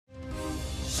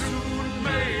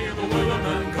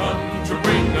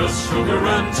sugar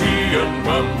and tea and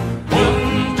rum.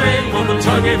 One day when the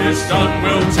tugging is done,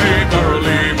 we'll take our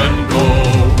leave and go.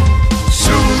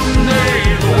 Soon may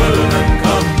the weathermen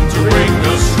come to bring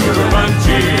us sugar and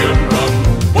tea and rum.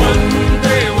 One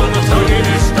day when the tugging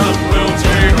is done, we'll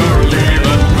take our leave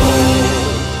and go.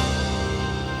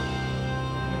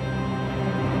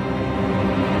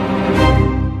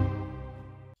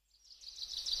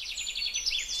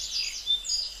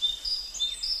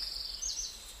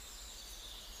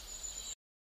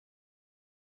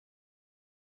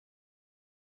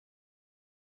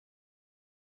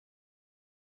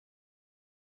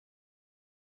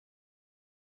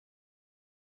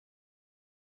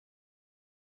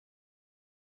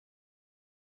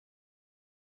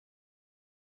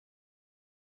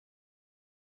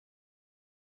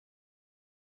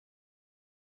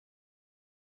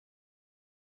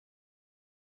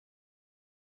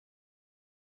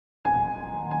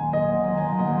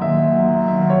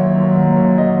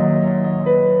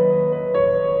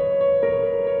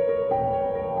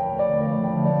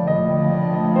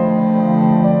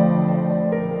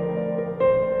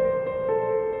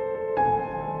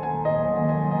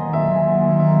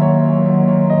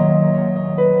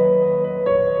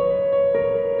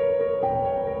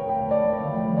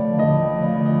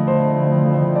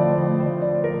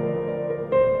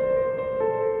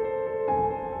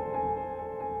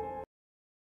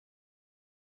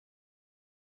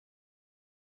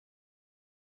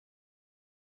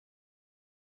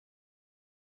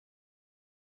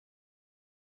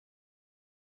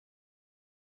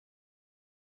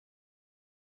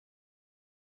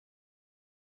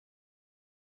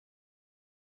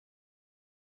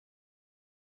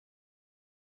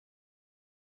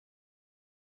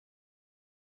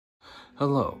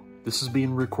 Hello, this is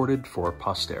being recorded for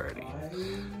posterity.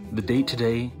 The date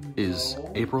today is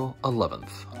April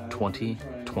 11th,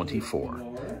 2024,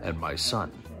 and my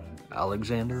son,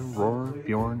 Alexander Roar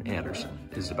Bjorn Anderson,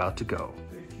 is about to go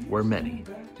where many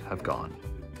have gone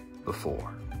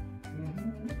before.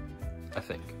 I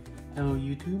think. Hello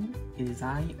YouTube, it is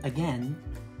I again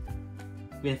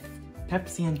with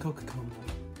Pepsi and Coca-Cola.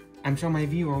 I'm sure my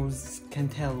viewers can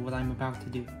tell what I'm about to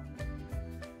do.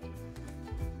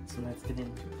 So let's get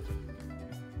into it.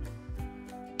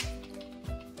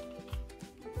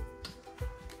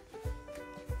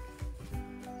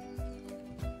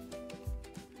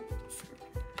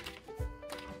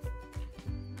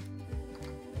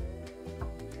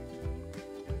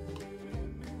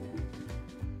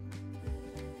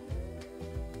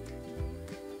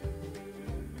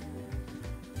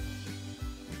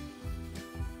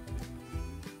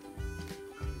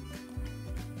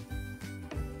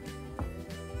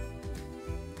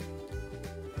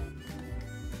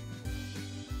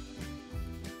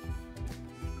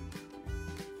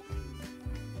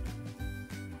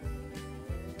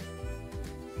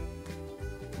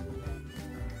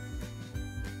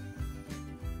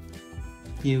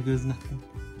 Here goes nothing.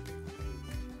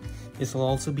 This will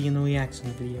also be in a reaction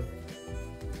video.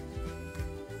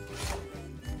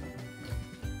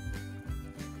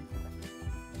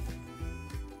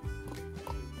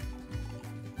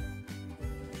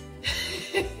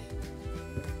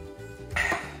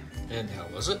 And how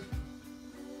was it?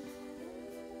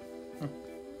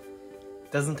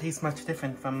 Doesn't taste much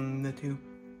different from the two.